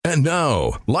And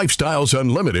now, Lifestyles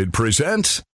Unlimited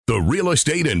presents the Real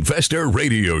Estate Investor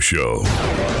Radio Show.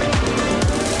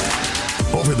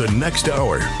 Over the next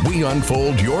hour, we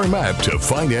unfold your map to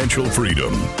financial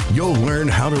freedom. You'll learn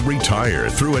how to retire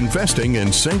through investing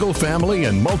in single-family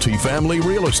and multifamily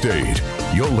real estate.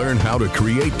 You'll learn how to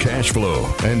create cash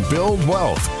flow and build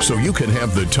wealth so you can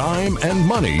have the time and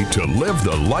money to live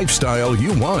the lifestyle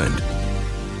you want.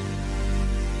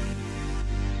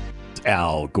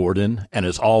 Al Gordon, and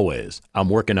as always, I'm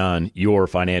working on your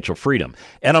financial freedom.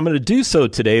 And I'm going to do so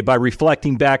today by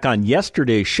reflecting back on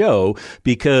yesterday's show,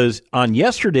 because on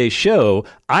yesterday's show,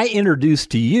 I introduced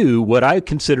to you what I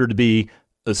consider to be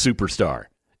a superstar.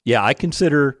 Yeah, I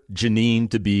consider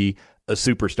Janine to be a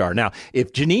superstar. Now,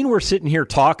 if Janine were sitting here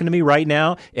talking to me right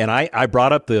now, and I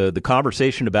brought up the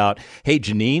conversation about, hey,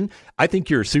 Janine, I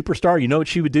think you're a superstar, you know what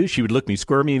she would do? She would look me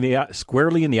squarely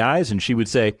in the eyes, and she would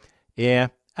say, yeah,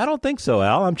 I don't think so,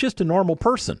 Al. I'm just a normal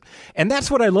person. And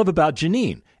that's what I love about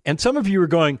Janine. And some of you are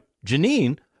going,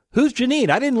 Janine? Who's Janine?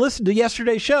 I didn't listen to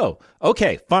yesterday's show.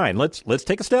 Okay, fine. Let's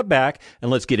take a step back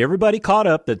and let's get everybody caught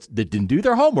up that didn't do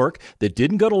their homework, that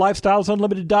didn't go to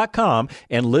lifestylesunlimited.com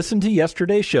and listen to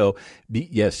yesterday's show.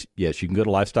 Yes, you can go to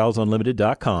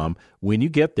lifestylesunlimited.com. When you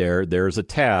get there, there's a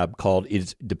tab called,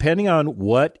 depending on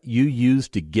what you use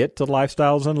to get to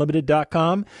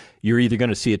lifestylesunlimited.com, you're either going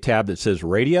to see a tab that says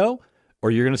radio, or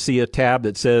you're going to see a tab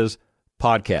that says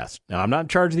podcast. Now, I'm not in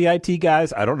charge of the IT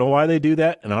guys. I don't know why they do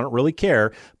that, and I don't really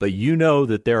care. But you know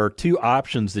that there are two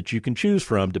options that you can choose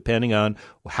from depending on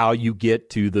how you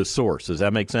get to the source. Does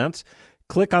that make sense?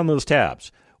 Click on those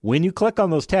tabs. When you click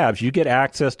on those tabs, you get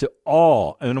access to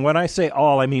all, and when I say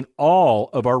all, I mean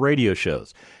all of our radio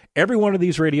shows. Every one of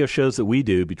these radio shows that we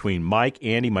do between Mike,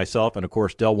 Andy, myself, and of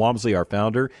course, Del Walmsley, our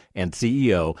founder and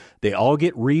CEO, they all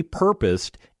get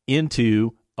repurposed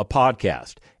into a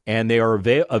podcast, and they are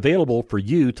available for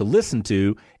you to listen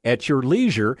to at your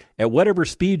leisure at whatever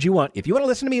speed you want. If you want to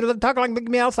listen to me talk like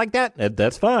me else like that,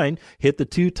 that's fine. Hit the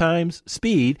 2 times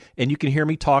speed, and you can hear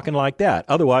me talking like that.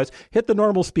 Otherwise, hit the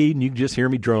normal speed, and you can just hear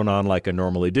me drone on like I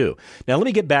normally do. Now, let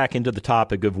me get back into the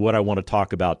topic of what I want to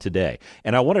talk about today,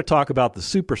 and I want to talk about the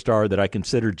superstar that I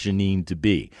consider Janine to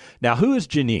be. Now, who is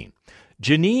Janine?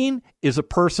 Janine is a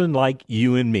person like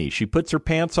you and me. She puts her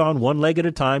pants on one leg at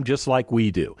a time, just like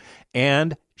we do.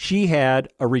 And she had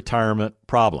a retirement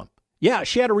problem. Yeah,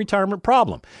 she had a retirement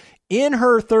problem. In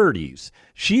her 30s,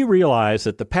 she realized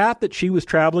that the path that she was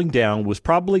traveling down was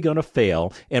probably going to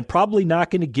fail and probably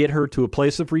not going to get her to a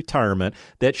place of retirement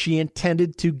that she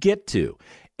intended to get to.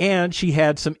 And she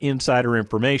had some insider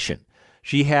information.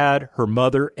 She had her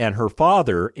mother and her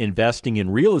father investing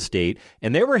in real estate,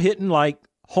 and they were hitting like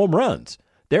home runs.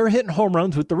 They're hitting home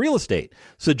runs with the real estate.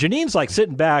 So Janine's like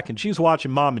sitting back and she's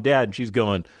watching mom and dad and she's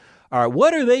going, all right,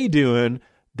 what are they doing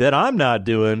that I'm not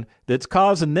doing that's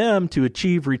causing them to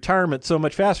achieve retirement so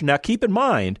much faster? Now, keep in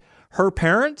mind, her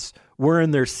parents were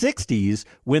in their 60s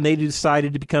when they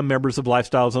decided to become members of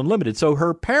Lifestyles Unlimited. So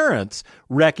her parents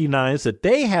recognized that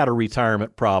they had a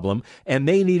retirement problem and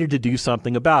they needed to do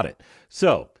something about it.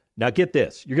 So now get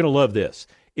this. You're going to love this.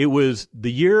 It was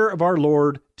the year of our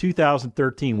Lord,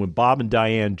 2013, when Bob and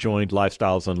Diane joined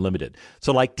Lifestyles Unlimited.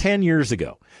 So like 10 years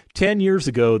ago,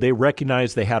 they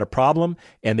recognized they had a problem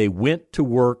and they went to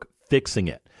work fixing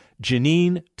it.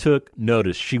 Janine took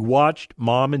notice. She watched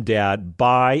mom and dad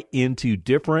buy into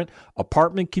different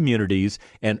apartment communities,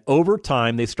 and over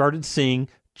time, they started seeing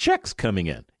checks coming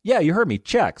in. Yeah, you heard me,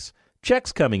 checks.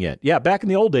 Checks coming in. Yeah, back in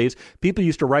the old days, people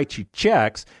used to write you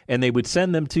checks and they would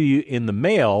send them to you in the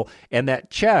mail, and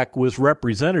that check was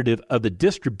representative of the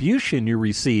distribution you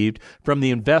received from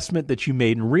the investment that you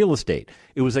made in real estate.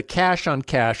 It was a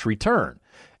cash-on-cash return.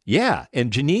 Yeah, and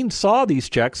Janine saw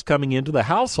these checks coming into the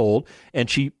household, and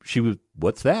she was,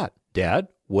 what's that, Dad?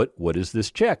 What is this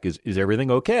check? Is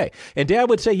everything okay? And Dad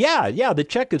would say, yeah, the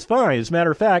check is fine. As a matter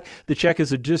of fact, the check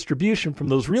is a distribution from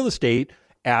those real estate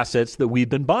assets that we've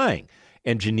been buying.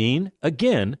 And Janine,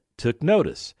 again, took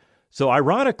notice. So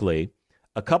ironically,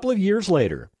 a couple of years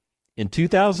later, in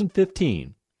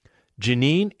 2015,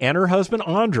 Janine and her husband,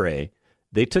 Andre,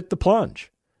 they took the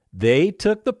plunge. They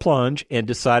took the plunge and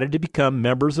decided to become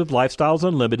members of Lifestyles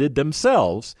Unlimited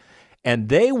themselves, and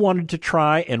they wanted to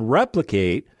try and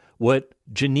replicate what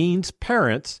Janine's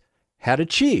parents had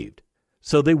achieved.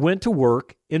 So they went to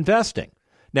work investing.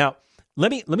 Now, let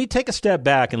me take a step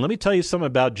back and let me tell you something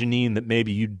about Janine that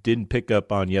maybe you didn't pick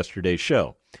up on yesterday's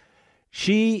show.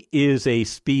 She is a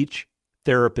speech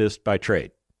therapist by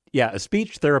trade. Yeah, a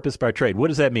speech therapist by trade. What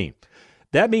does that mean?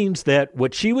 That means that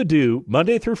what she would do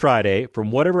Monday through Friday,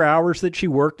 from whatever hours that she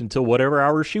worked until whatever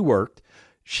hours she worked,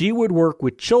 she would work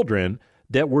with children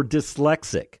that were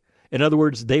dyslexic. In other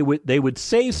words, they would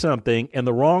say something and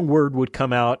the wrong word would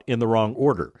come out in the wrong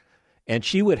order. And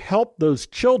she would help those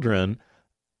children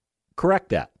correct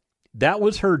that. That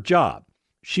was her job.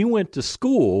 She went to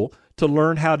school to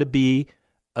learn how to be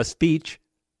a speech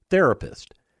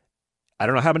therapist. I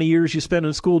don't know how many years you spend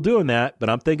in school doing that, but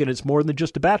I'm thinking it's more than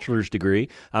just a bachelor's degree.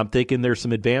 I'm thinking there's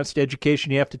some advanced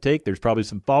education you have to take. There's probably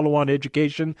some follow-on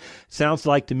education. Sounds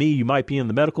like to me you might be in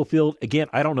the medical field. Again,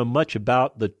 I don't know much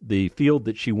about the field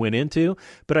that she went into,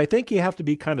 but I think you have to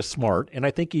be kind of smart, and I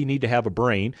think you need to have a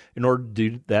brain in order to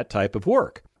do that type of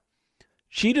work.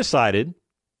 She decided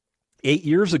 8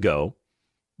 years ago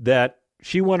that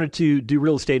she wanted to do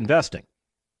real estate investing.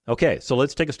 Okay, so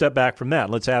let's take a step back from that.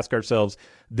 Let's ask ourselves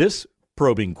this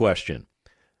probing question.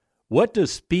 What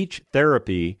does speech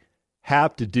therapy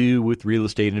have to do with real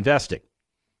estate investing?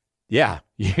 Yeah,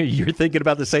 you're thinking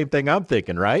about the same thing I'm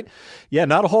thinking, right? Yeah,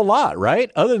 not a whole lot,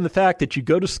 right? Other than the fact that you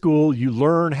go to school, you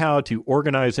learn how to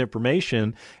organize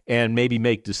information and maybe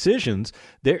make decisions.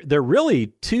 They're really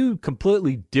two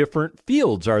completely different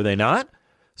fields, are they not?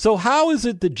 So how is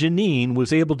it that Janine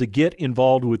was able to get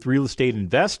involved with real estate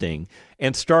investing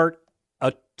and start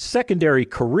a secondary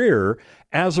career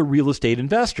as a real estate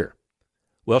investor?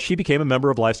 Well, she became a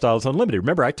member of Lifestyles Unlimited.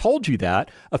 Remember, I told you that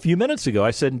a few minutes ago.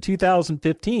 I said in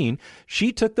 2015,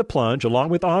 she took the plunge along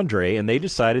with Andre, and they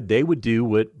decided they would do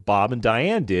what Bob and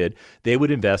Diane did. They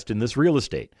would invest in this real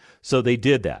estate. So they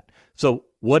did that. So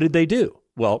what did they do?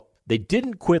 Well, they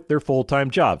didn't quit their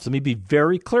full-time jobs. Let me be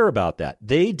very clear about that.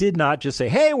 They did not just say,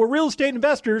 hey, we're real estate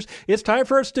investors. It's time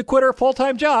for us to quit our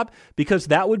full-time job, because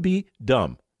that would be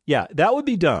dumb. Yeah, that would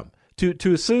be dumb.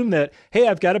 To assume that, hey,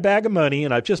 I've got a bag of money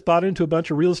and I've just bought into a bunch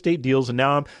of real estate deals and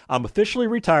now I'm officially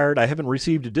retired. I haven't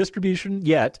received a distribution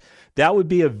yet. That would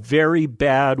be a very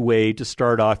bad way to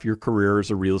start off your career as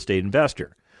a real estate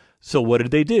investor. So what did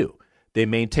they do? They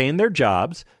maintained their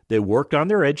jobs, they worked on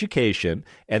their education,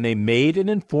 and they made an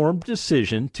informed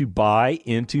decision to buy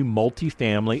into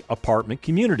multifamily apartment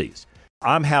communities.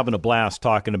 I'm having a blast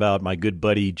talking about my good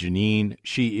buddy Janine.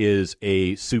 She is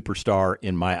a superstar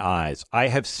in my eyes. I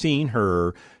have seen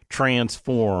her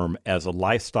transform as a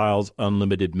Lifestyles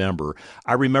Unlimited member.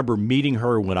 I remember meeting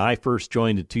her when I first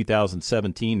joined in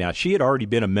 2017. Now, she had already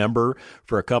been a member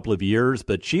for a couple of years,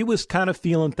 but she was kind of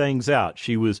feeling things out.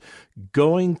 She was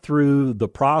going through the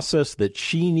process that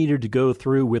she needed to go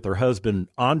through with her husband,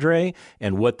 Andre,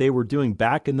 and what they were doing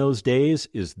back in those days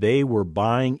is they were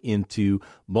buying into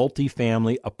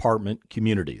multifamily apartment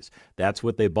communities. That's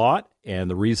what they bought.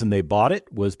 And the reason they bought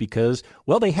it was because,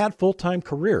 well, they had full-time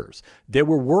careers. They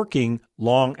were working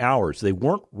long hours. They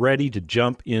weren't ready to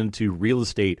jump into real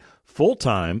estate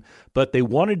full-time, but they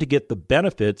wanted to get the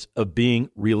benefits of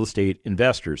being real estate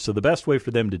investors. So the best way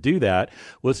for them to do that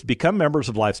was to become members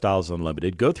of Lifestyles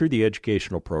Unlimited, go through the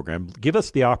educational program, give us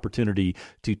the opportunity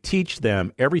to teach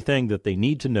them everything that they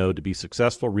need to know to be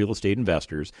successful real estate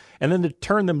investors, and then to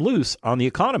turn them loose on the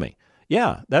economy.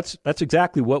 Yeah, that's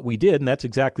exactly what we did, and that's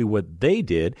exactly what they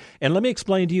did. And let me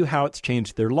explain to you how it's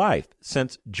changed their life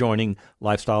since joining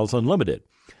Lifestyles Unlimited.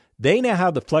 They now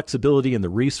have the flexibility and the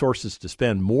resources to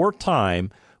spend more time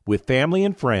with family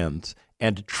and friends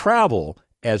and to travel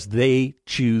as they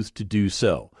choose to do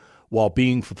so, while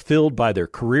being fulfilled by their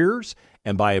careers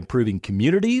and by improving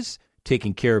communities,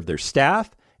 taking care of their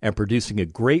staff, and producing a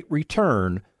great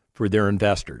return for their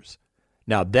investors.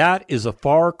 Now, that is a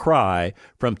far cry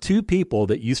from two people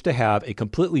that used to have a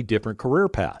completely different career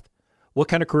path. What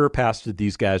kind of career paths did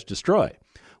these guys destroy?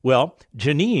 Well,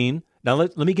 Janine, now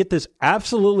let me get this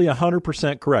absolutely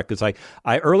 100% correct, because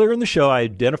I earlier in the show, I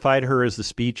identified her as the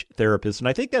speech therapist, and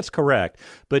I think that's correct,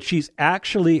 but she's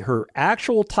actually, her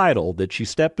actual title that she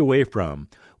stepped away from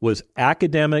was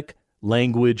academic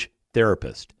language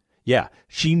therapist. Yeah,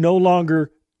 she no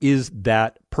longer is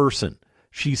that person.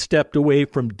 She stepped away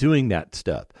from doing that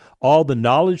stuff. All the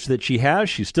knowledge that she has,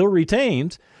 she still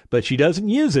retains, but she doesn't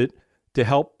use it to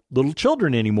help little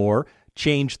children anymore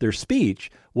change their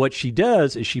speech. What she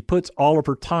does is she puts all of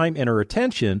her time and her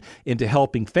attention into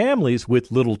helping families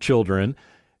with little children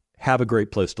have a great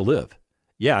place to live.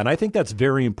 Yeah, and I think that's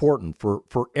very important for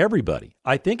everybody.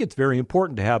 I think it's very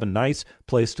important to have a nice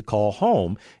place to call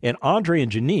home, and Andre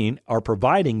and Janine are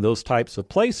providing those types of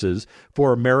places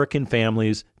for American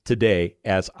families today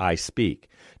as I speak.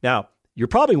 Now, you're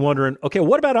probably wondering, okay,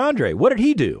 what about Andre? What did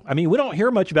he do? I mean, we don't hear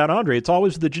much about Andre. It's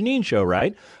always the Janine show,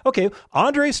 right? Okay,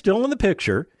 Andre's still in the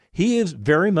picture. He is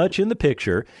very much in the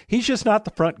picture. He's just not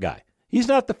the front guy. He's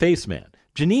not the face man.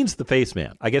 Janine's the face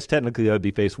man. I guess technically that would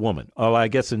be face woman. Oh, I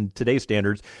guess in today's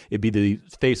standards, it'd be the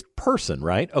face person,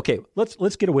 right? Okay,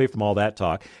 let's get away from all that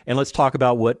talk, and let's talk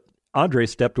about what Andre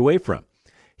stepped away from.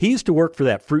 He used to work for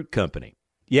that fruit company.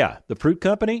 Yeah, the fruit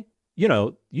company.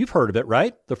 You've heard of it,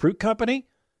 right? The fruit company?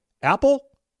 Apple?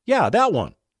 Yeah, that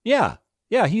one. Yeah,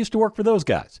 he used to work for those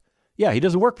guys. Yeah, he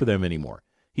doesn't work for them anymore.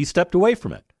 He stepped away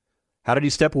from it. How did he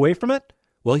step away from it?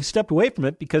 Well, he stepped away from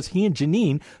it because he and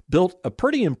Janine built a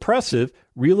pretty impressive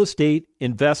real estate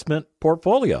investment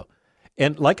portfolio.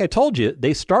 And like I told you,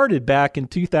 they started back in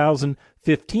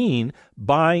 2015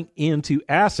 buying into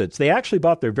assets. They actually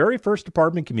bought their very first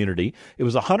apartment community. It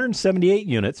was 178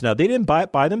 units. Now, they didn't buy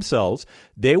it by themselves.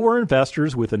 They were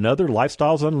investors with another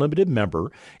Lifestyles Unlimited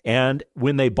member. And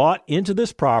when they bought into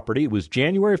this property, it was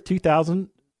January of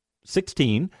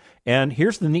 2016. And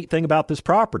here's the neat thing about this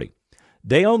property.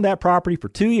 They owned that property for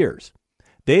 2 years.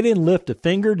 They didn't lift a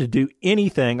finger to do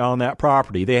anything on that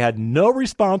property. They had no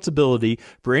responsibility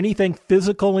for anything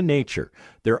physical in nature.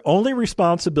 Their only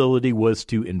responsibility was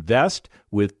to invest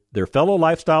with their fellow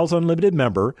Lifestyles Unlimited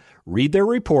member, read their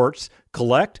reports,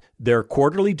 collect their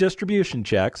quarterly distribution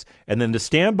checks, and then to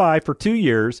stand by for 2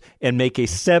 years and make a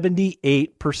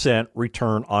 78%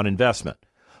 return on investment,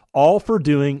 all for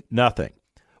doing nothing.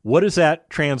 What does that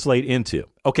translate into?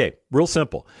 Okay, real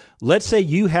simple. Let's say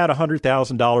you had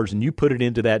 $100,000 and you put it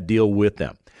into that deal with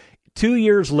them. 2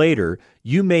 years later,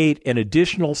 you made an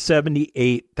additional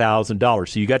 $78,000.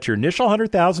 So you got your initial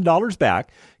 $100,000 back,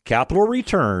 capital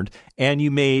returned, and you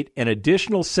made an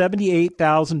additional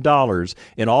 $78,000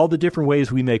 in all the different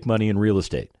ways we make money in real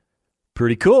estate.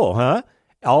 Pretty cool, huh?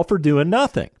 All for doing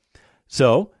nothing.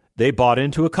 So they bought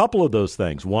into a couple of those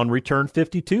things. One returned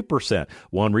 52%.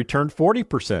 One returned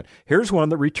 40%. Here's one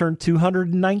that returned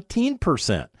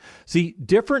 219%. See,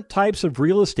 different types of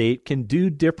real estate can do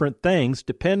different things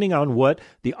depending on what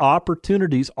the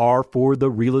opportunities are for the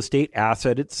real estate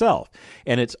asset itself.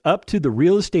 And it's up to the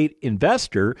real estate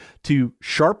investor to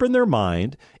sharpen their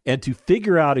mind and to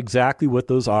figure out exactly what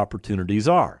those opportunities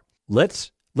are.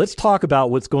 Let's talk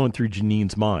about what's going through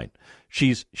Janine's mind.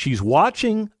 She's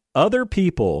watching other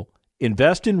people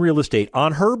invest in real estate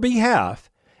on her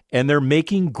behalf, and they're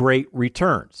making great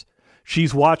returns.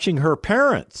 She's watching her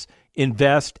parents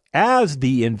invest as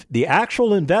the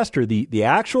actual investor, the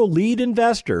actual lead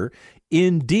investor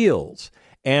in deals,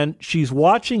 and she's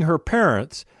watching her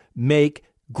parents make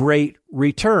great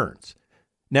returns.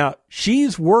 Now,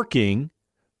 she's working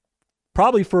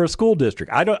probably for a school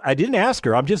district. I didn't ask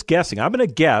her. I'm just guessing. I'm going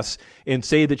to guess and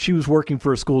say that she was working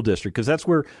for a school district because that's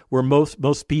where most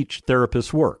speech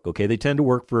therapists work. Okay, they tend to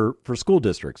work for school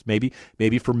districts, maybe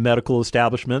for medical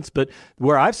establishments, but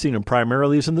where I've seen them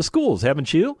primarily is in the schools.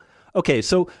 Haven't you? Okay,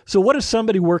 so what does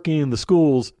somebody working in the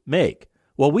schools make?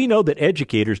 Well, we know that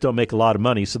educators don't make a lot of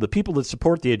money, so the people that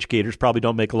support the educators probably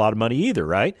don't make a lot of money either,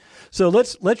 right? So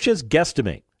let's just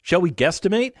guesstimate. Shall we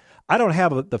guesstimate? I don't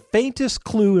have the faintest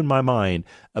clue in my mind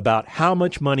about how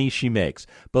much money she makes,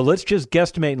 but let's just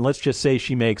guesstimate and let's just say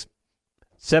she makes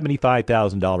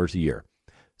 $75,000 a year,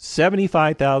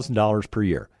 $75,000 per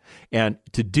year. And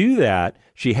to do that,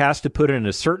 she has to put in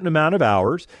a certain amount of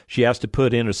hours. She has to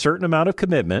put in a certain amount of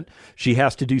commitment. She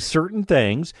has to do certain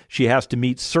things. She has to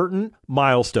meet certain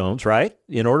milestones, right,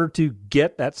 in order to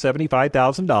get that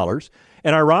 $75,000.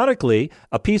 And ironically,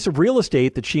 a piece of real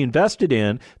estate that she invested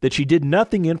in that she did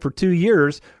nothing in for 2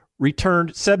 years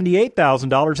returned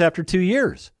 $78,000 after 2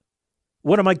 years.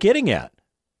 What am I getting at?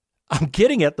 I'm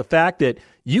getting at the fact that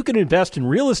you can invest in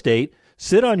real estate,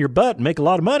 sit on your butt, and make a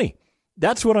lot of money.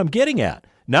 That's what I'm getting at.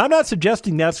 Now, I'm not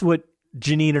suggesting that's what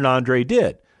Janine and Andre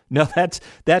did. No, that's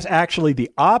actually the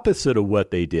opposite of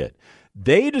what they did.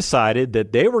 They decided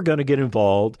that they were going to get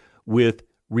involved with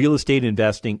real estate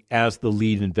investing as the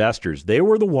lead investors. They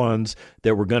were the ones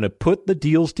that were going to put the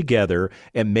deals together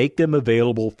and make them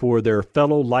available for their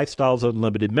fellow Lifestyles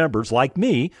Unlimited members like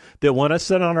me that want to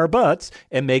sit on our butts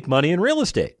and make money in real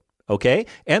estate. Okay?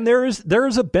 And there is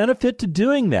a benefit to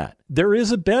doing that. There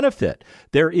is a benefit.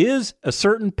 There is a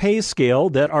certain pay scale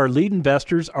that our lead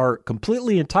investors are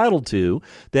completely entitled to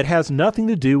that has nothing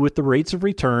to do with the rates of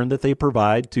return that they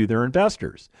provide to their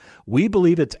investors. We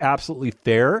believe it's absolutely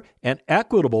fair and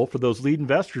equitable for those lead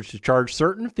investors to charge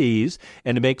certain fees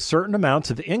and to make certain amounts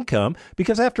of income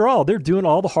because, after all, they're doing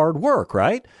all the hard work,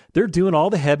 right? They're doing all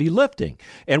the heavy lifting.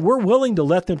 And we're willing to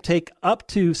let them take up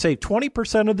to, say,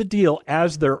 20% of the deal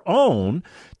as their own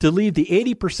to leave the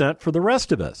 80% for the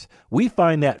rest of us. We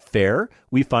find that fair,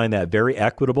 we find that very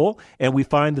equitable, and we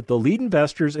find that the lead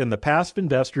investors and the passive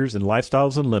investors in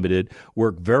Lifestyles Unlimited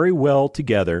work very well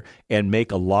together and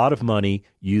make a lot of money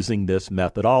using this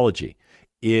methodology.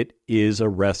 It is a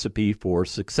recipe for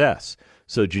success.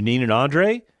 So Janine and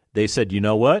Andre, they said, you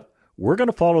know what? We're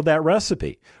going to follow that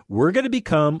recipe. We're going to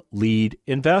become lead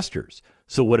investors.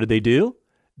 So what did they do?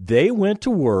 They went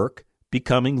to work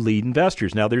becoming lead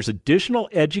investors. Now, there's additional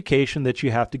education that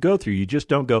you have to go through. You just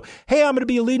don't go, hey, I'm going to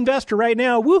be a lead investor right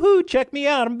now. Woohoo, check me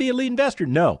out. I'm going to be a lead investor.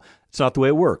 No, it's not the way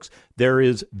it works. There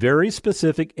is very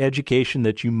specific education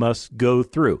that you must go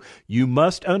through. You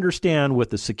must understand what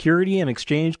the Security and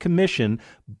Exchange Commission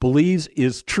believes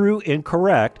is true and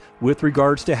correct with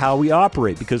regards to how we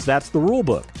operate, because that's the rule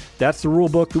book. That's the rule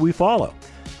book that we follow.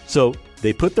 So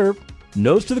they put their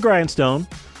nose to the grindstone.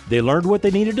 They learned what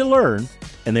they needed to learn,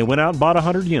 and they went out and bought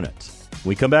 100 units. When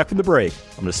we come back from the break,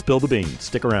 I'm going to spill the beans.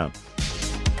 Stick around.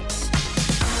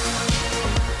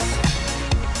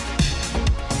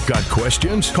 Got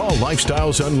questions? Call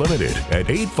Lifestyles Unlimited at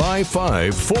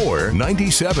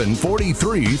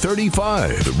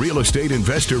 855-497-4335. The Real Estate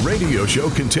Investor Radio Show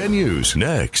continues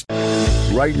next.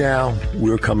 Right now,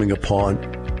 we're coming upon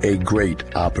a great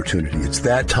opportunity. It's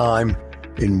that time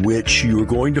in which you're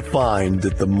going to find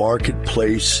that the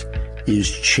marketplace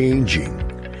is changing,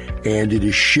 and it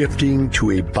is shifting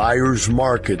to a buyer's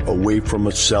market away from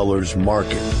a seller's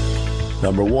market.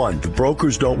 Number one, the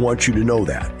brokers don't want you to know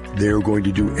that. They're going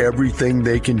to do everything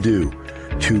they can do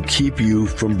to keep you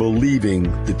from believing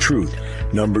the truth.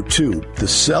 Number two, the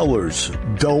sellers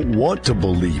don't want to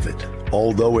believe it,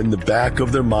 although in the back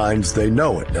of their minds they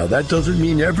know it. Now, that doesn't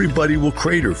mean everybody will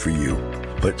crater for you,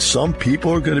 but some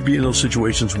people are going to be in those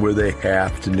situations where they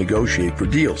have to negotiate for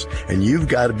deals, and you've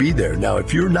got to be there. Now,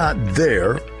 if you're not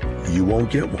there, you won't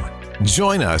get one.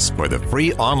 Join us for the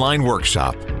free online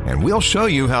workshop, and we'll show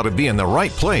you how to be in the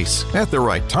right place at the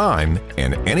right time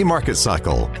in any market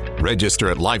cycle.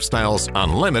 Register at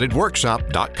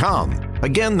LifestylesUnlimitedWorkshop.com.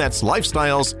 Again, that's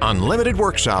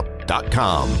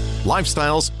LifestylesUnlimitedWorkshop.com.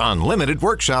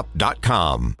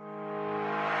 LifestylesUnlimitedWorkshop.com.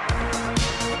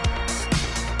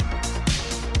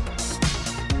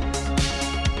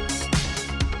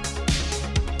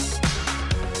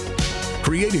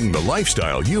 Creating the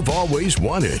lifestyle you've always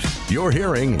wanted. You're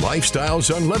hearing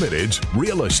Lifestyles Unlimited's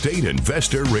Real Estate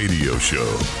Investor Radio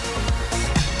Show.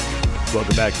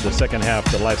 Welcome back to the second half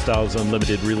of the Lifestyles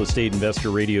Unlimited Real Estate Investor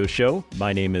Radio Show.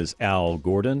 My name is Al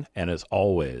Gordon, and as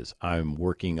always, I'm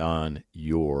working on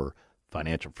your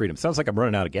financial freedom. Sounds like I'm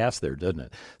running out of gas there, doesn't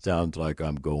it? Sounds like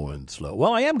I'm going slow.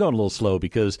 Well, I am going a little slow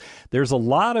because there's a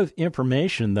lot of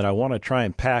information that I want to try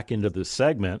and pack into this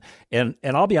segment. And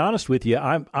I'll be honest with you,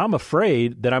 I'm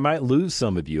afraid that I might lose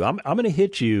some of you. I'm going to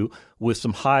hit you with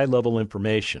some high-level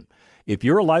information. If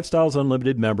you're a Lifestyles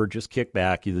Unlimited member, just kick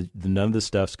back. None of this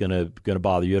stuff's going to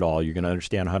bother you at all. You're going to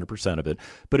understand 100% of it.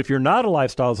 But if you're not a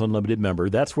Lifestyles Unlimited member,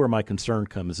 that's where my concern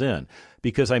comes in,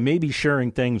 because I may be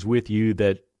sharing things with you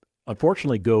that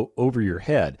unfortunately go over your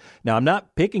head. Now, I'm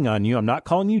not picking on you. I'm not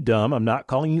calling you dumb. I'm not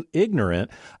calling you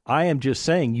ignorant. I am just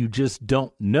saying you just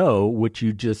don't know what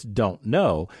you just don't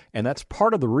know. And that's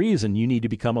part of the reason you need to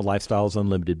become a Lifestyles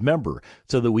Unlimited member,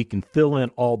 so that we can fill in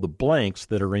all the blanks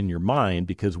that are in your mind,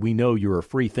 because we know you're a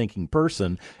free-thinking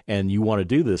person and you want to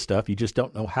do this stuff. You just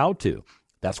don't know how to.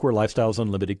 That's where Lifestyles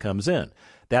Unlimited comes in.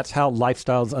 That's how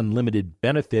Lifestyles Unlimited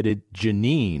benefited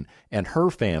Janine and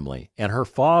her family and her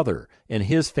father and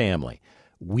his family.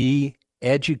 We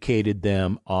educated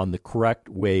them on the correct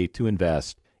way to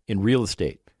invest in real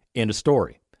estate. End of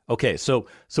story. Okay, so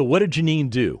what did Janine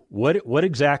do? What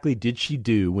exactly did she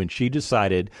do when she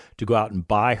decided to go out and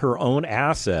buy her own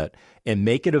asset and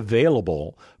make it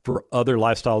available for other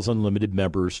Lifestyles Unlimited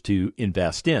members to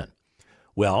invest in?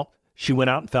 Well, she went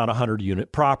out and found a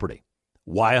 100-unit property.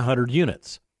 Why 100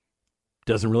 units?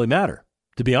 Doesn't really matter.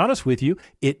 To be honest with you,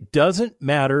 it doesn't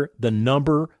matter the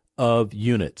number of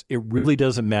units. It really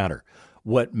doesn't matter.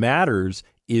 What matters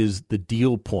is the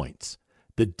deal points.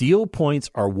 The deal points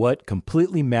are what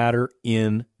completely matter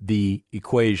in the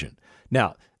equation.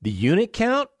 Now, the unit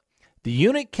count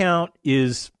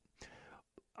is,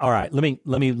 all right, let me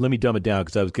dumb it down,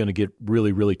 because I was going to get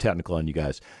really, really technical on you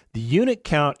guys. The unit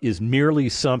count is merely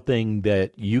something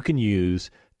that you can use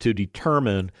to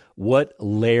determine what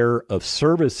layer of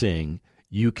servicing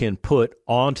you can put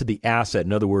onto the asset.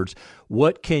 In other words,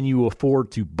 what can you afford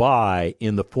to buy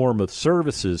in the form of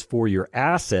services for your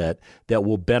asset that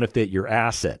will benefit your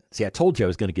asset? See, I told you I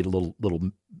was going to get a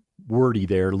little wordy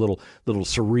there, a little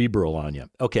cerebral on you.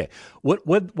 Okay,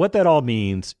 what that all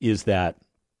means is that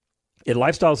in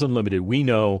Lifestyles Unlimited, we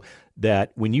know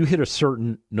that when you hit a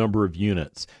certain number of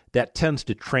units, that tends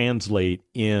to translate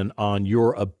in on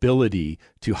your ability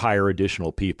to hire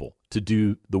additional people to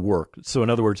do the work. So in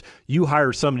other words, you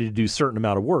hire somebody to do a certain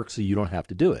amount of work so you don't have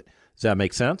to do it. Does that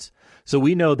make sense? So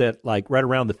we know that like right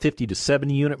around the 50 to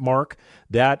 70 unit mark,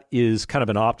 that is kind of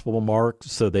an optimal mark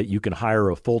so that you can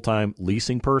hire a full-time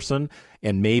leasing person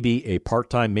and maybe a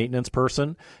part-time maintenance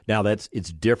person. Now it's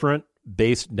different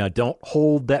Now, don't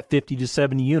hold that 50 to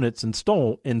 70 units in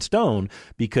stone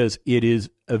because it is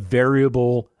a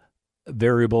variable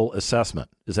assessment.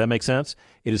 Does that make sense?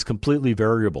 It is completely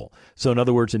variable. So in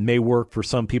other words, it may work for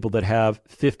some people that have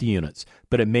 50 units,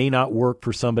 but it may not work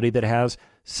for somebody that has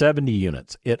 70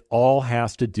 units. It all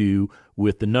has to do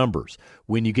with the numbers.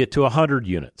 When you get to 100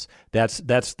 units, that's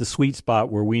the sweet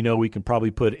spot where we know we can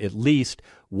probably put at least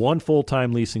one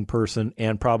full-time leasing person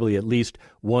and probably at least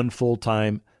one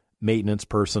full-time maintenance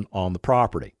person on the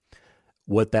property.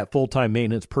 What that full-time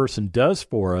maintenance person does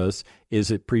for us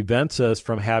is it prevents us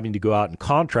from having to go out and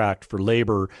contract for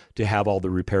labor to have all the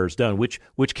repairs done, which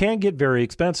can get very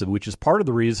expensive, which is part of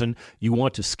the reason you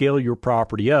want to scale your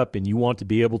property up and you want to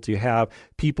be able to have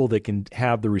people that can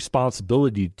have the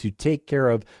responsibility to take care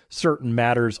of certain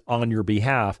matters on your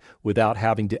behalf without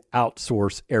having to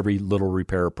outsource every little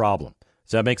repair problem.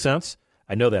 Does that make sense?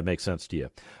 I know that makes sense to you.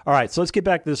 All right, so let's get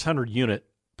back to this 100-unit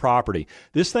property.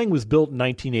 This thing was built in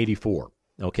 1984.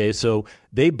 Okay, so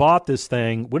they bought this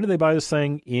thing. When did they buy this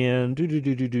thing? In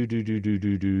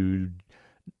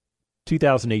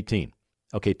 2018.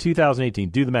 Okay, 2018.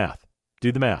 Do the math.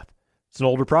 It's an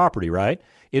older property, right?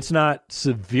 It's not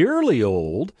severely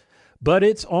old, but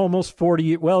it's almost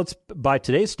 40. Well, it's by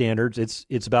today's standards,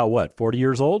 it's about what, 40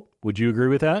 years old? Would you agree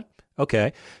with that?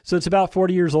 Okay, so it's about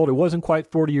 40 years old. It wasn't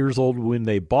quite 40 years old when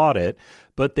they bought it,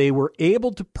 but they were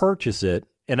able to purchase it.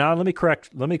 And now let me correct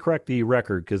the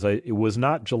record because it was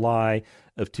not July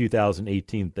of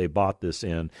 2018 that they bought this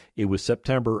in. It was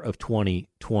September of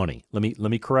 2020. Let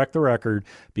me correct the record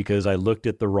because I looked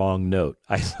at the wrong note.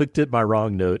 I looked at my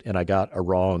wrong note and I got a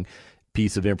wrong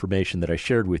piece of information that I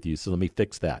shared with you. So let me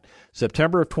fix that.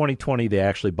 September of 2020, they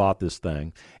actually bought this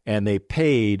thing and they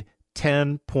paid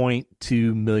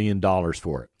 $10.2 million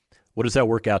for it. What does that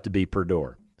work out to be per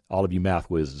door? All of you math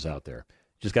whizzes out there.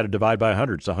 Just got to divide by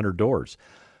 100. It's 100 doors.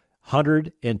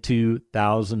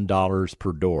 $102,000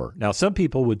 per door. Now, some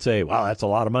people would say, wow, that's a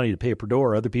lot of money to pay per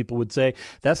door. Other people would say,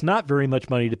 that's not very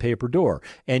much money to pay per door.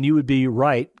 And you would be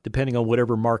right, depending on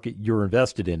whatever market you're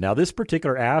invested in. Now, this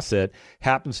particular asset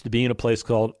happens to be in a place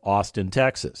called Austin,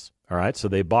 Texas. All right, so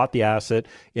they bought the asset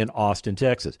in Austin,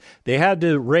 Texas. They had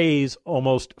to raise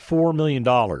almost $4 million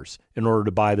in order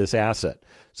to buy this asset.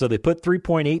 So they put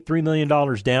 $3.83 million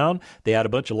down. They had a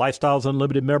bunch of Lifestyles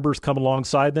Unlimited members come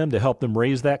alongside them to help them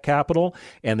raise that capital.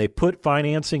 And they put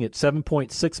financing at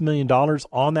 $7.6 million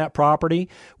on that property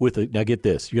now get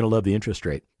this, you're going to love the interest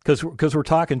rate because we're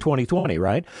talking 2020,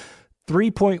 right?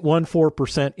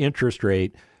 3.14% interest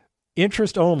rate,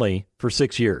 interest only for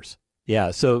 6 years.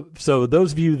 Yeah, so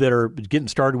those of you that are getting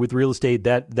started with real estate,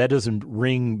 that doesn't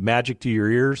ring magic to your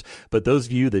ears. But those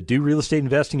of you that do real estate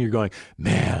investing, you're going,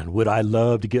 man, would I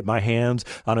love to get my hands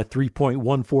on a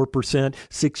 3.14%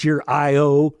 6-year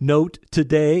IO note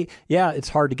today? Yeah, it's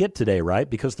hard to get today, right?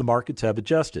 Because the markets have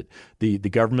adjusted. The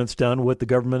government's done what the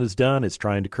government has done. It's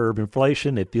trying to curb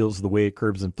inflation. It feels the way it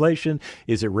curbs inflation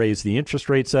is it raised the interest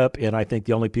rates up. And I think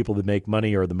the only people that make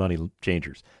money are the money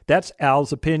changers. That's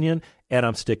Al's opinion. And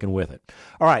I'm sticking with it.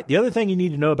 All right. The other thing you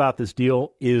need to know about this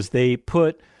deal is they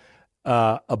put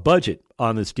a budget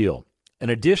on this deal, an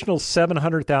additional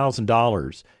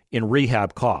 $700,000 in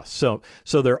rehab costs. So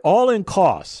they're all in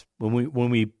costs. When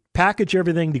we package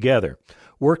everything together,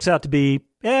 works out to be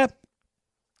a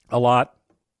lot.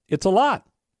 It's a lot.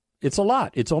 It's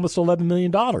almost $11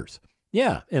 million.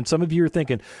 Yeah. And some of you are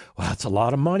thinking, well, that's a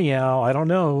lot of money, Al. I don't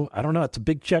know. It's a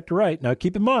big check to write. Now,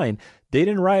 keep in mind, they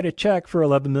didn't write a check for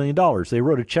 $11 million. They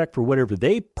wrote a check for whatever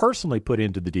they personally put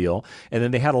into the deal. And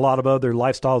then they had a lot of other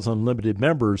Lifestyles Unlimited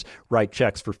members write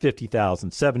checks for $50,000,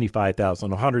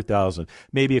 $75,000, $100,000,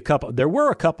 maybe a couple. There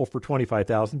were a couple for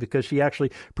 $25,000 because she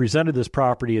actually presented this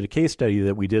property at a case study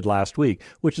that we did last week,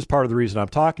 which is part of the reason I'm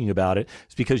talking about it.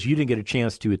 It's because you didn't get a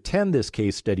chance to attend this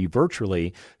case study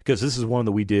virtually because this is one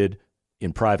that we did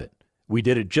in private. We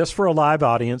did it just for a live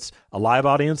audience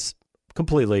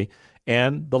completely,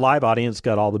 and the live audience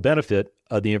got all the benefit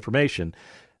of the information.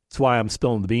 That's why I'm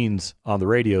spilling the beans on the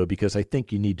radio, because I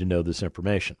think you need to know this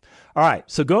information. All right,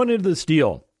 so going into this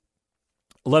deal,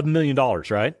 $11 million,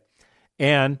 right?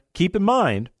 And keep in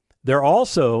mind, they're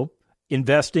also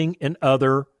investing in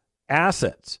other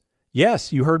assets.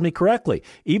 Yes, you heard me correctly.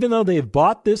 Even though they've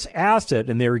bought this asset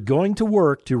and they're going to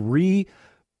work to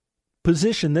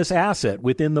reposition this asset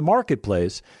within the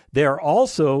marketplace, they're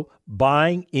also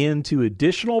buying into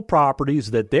additional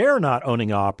properties that they're not owning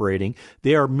and operating.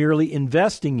 They are merely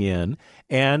investing in,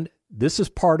 and this is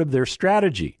part of their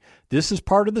strategy. This is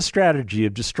part of the strategy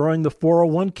of destroying the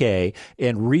 401k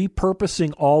and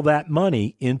repurposing all that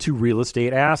money into real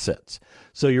estate assets.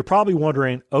 So you're probably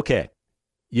wondering, okay,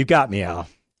 you got me, Al.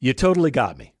 You totally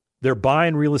got me. They're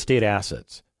buying real estate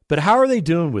assets. But how are they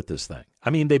doing with this thing? I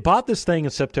mean, they bought this thing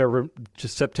in September of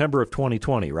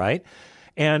 2020, right?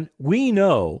 And we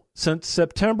know since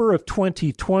September of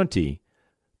 2020,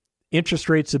 interest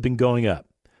rates have been going up.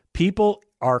 People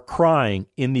are crying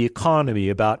in the economy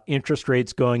about interest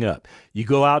rates going up. You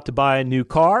go out to buy a new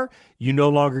car, you no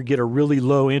longer get a really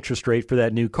low interest rate for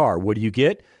that new car. What do you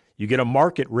get? You get a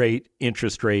market rate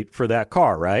interest rate for that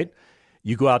car, right?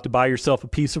 You go out to buy yourself a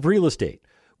piece of real estate.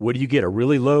 What do you get? A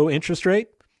really low interest rate?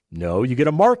 No, you get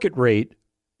a market rate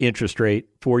interest rate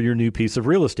for your new piece of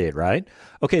real estate, right?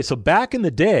 Okay, so back in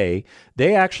the day,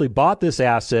 they actually bought this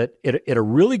asset at a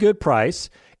really good price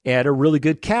at a really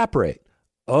good cap rate.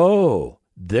 Oh,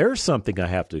 there's something I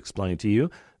have to explain to you,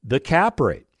 the cap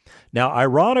rate. Now,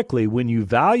 ironically, when you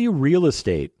value real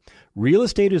estate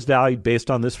is valued based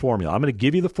on this formula. I'm going to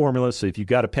give you the formula, so if you've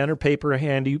got a pen or paper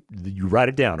handy, you write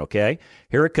it down, okay?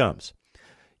 Here it comes.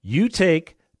 You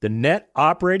take the net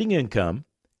operating income,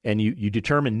 and you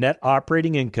determine net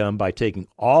operating income by taking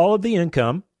all of the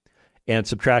income and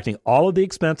subtracting all of the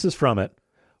expenses from it.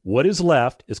 What is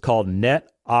left is called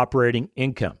net operating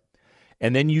income.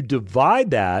 And then you divide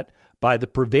that by the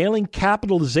prevailing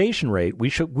capitalization rate.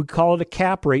 We call it a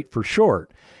cap rate for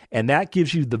short. And that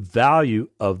gives you the value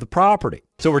of the property.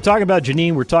 So we're talking about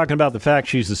Janine. We're talking about the fact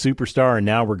she's a superstar. And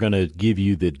now we're going to give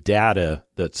you the data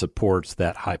that supports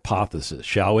that hypothesis,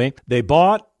 shall we? They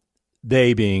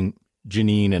being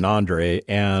Janine and Andre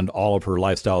and all of her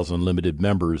Lifestyles Unlimited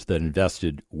members that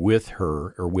invested with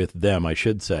her, or with them, I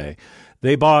should say,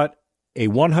 they bought a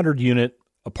 100-unit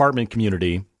apartment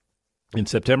community in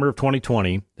September of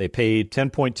 2020. They paid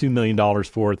 $10.2 million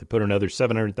for it. They put another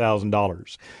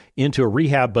 $700,000 into a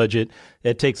rehab budget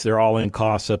that takes their all-in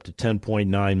costs up to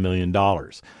 $10.9 million.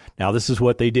 Now, this is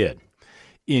what they did.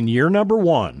 In year number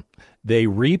one, they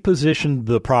repositioned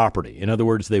the property. In other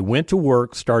words, they went to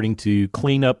work starting to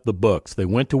clean up the books. They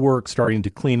went to work starting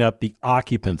to clean up the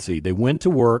occupancy. They went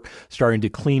to work starting to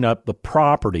clean up the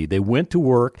property. They went to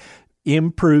work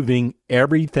improving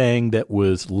everything that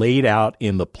was laid out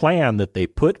in the plan that they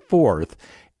put forth,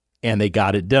 and they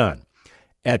got it done.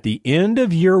 At the end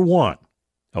of year one,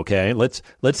 okay, let's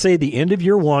say the end of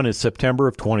year one is September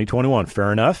of 2021.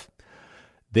 Fair enough?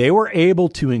 They were able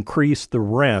to increase the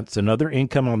rents and other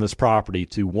income on this property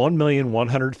to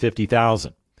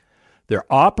 $1,150,000. Their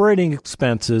operating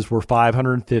expenses were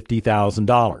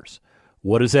 $550,000.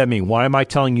 What does that mean? Why am I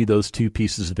telling you those two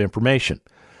pieces of information?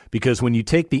 Because when you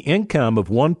take the income of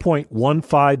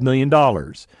 $1.15 million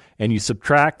and you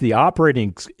subtract the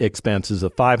operating expenses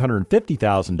of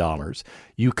 $550,000,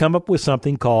 you come up with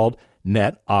something called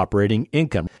net operating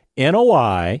income.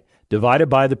 NOI divided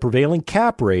by the prevailing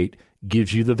cap rate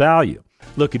gives you the value.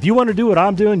 Look, if you want to do what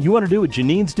I'm doing, you want to do what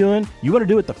Janine's doing, you want to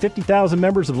do what the 50,000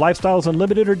 members of Lifestyles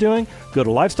Unlimited are doing, go to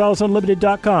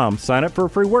lifestylesunlimited.com, sign up for a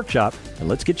free workshop, and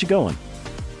let's get you going.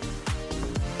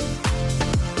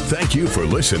 Thank you for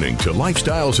listening to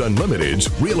Lifestyles Unlimited's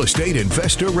Real Estate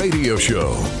Investor Radio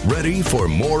Show. Ready for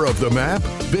more of the map?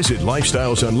 Visit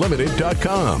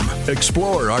lifestylesunlimited.com.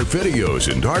 Explore our videos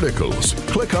and articles.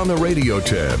 Click on the radio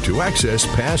tab to access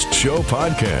past show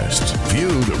podcasts. View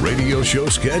the radio show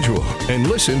schedule and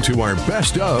listen to our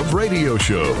best of radio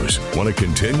shows. Want to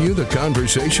continue the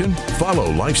conversation? Follow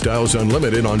Lifestyles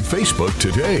Unlimited on Facebook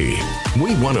today.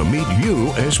 We want to meet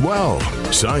you as well.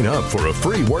 Sign up for a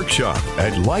free workshop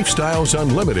at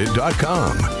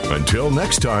lifestylesunlimited.com. Until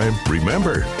next time,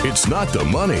 remember, it's not the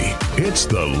money, it's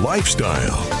the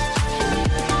lifestyle.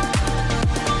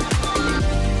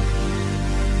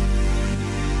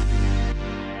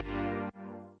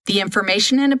 The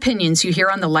information and opinions you hear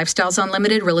on the Lifestyles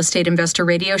Unlimited Real Estate Investor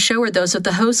Radio Show are those of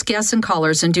the hosts, guests, and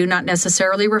callers and do not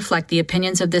necessarily reflect the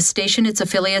opinions of this station, its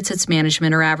affiliates, its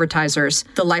management, or advertisers.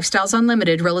 The Lifestyles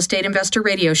Unlimited Real Estate Investor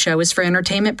Radio Show is for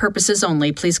entertainment purposes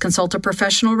only. Please consult a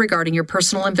professional regarding your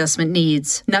personal investment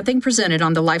needs. Nothing presented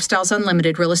on the Lifestyles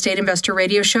Unlimited Real Estate Investor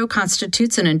Radio Show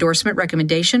constitutes an endorsement,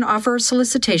 recommendation, offer, or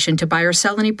solicitation to buy or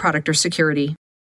sell any product or security.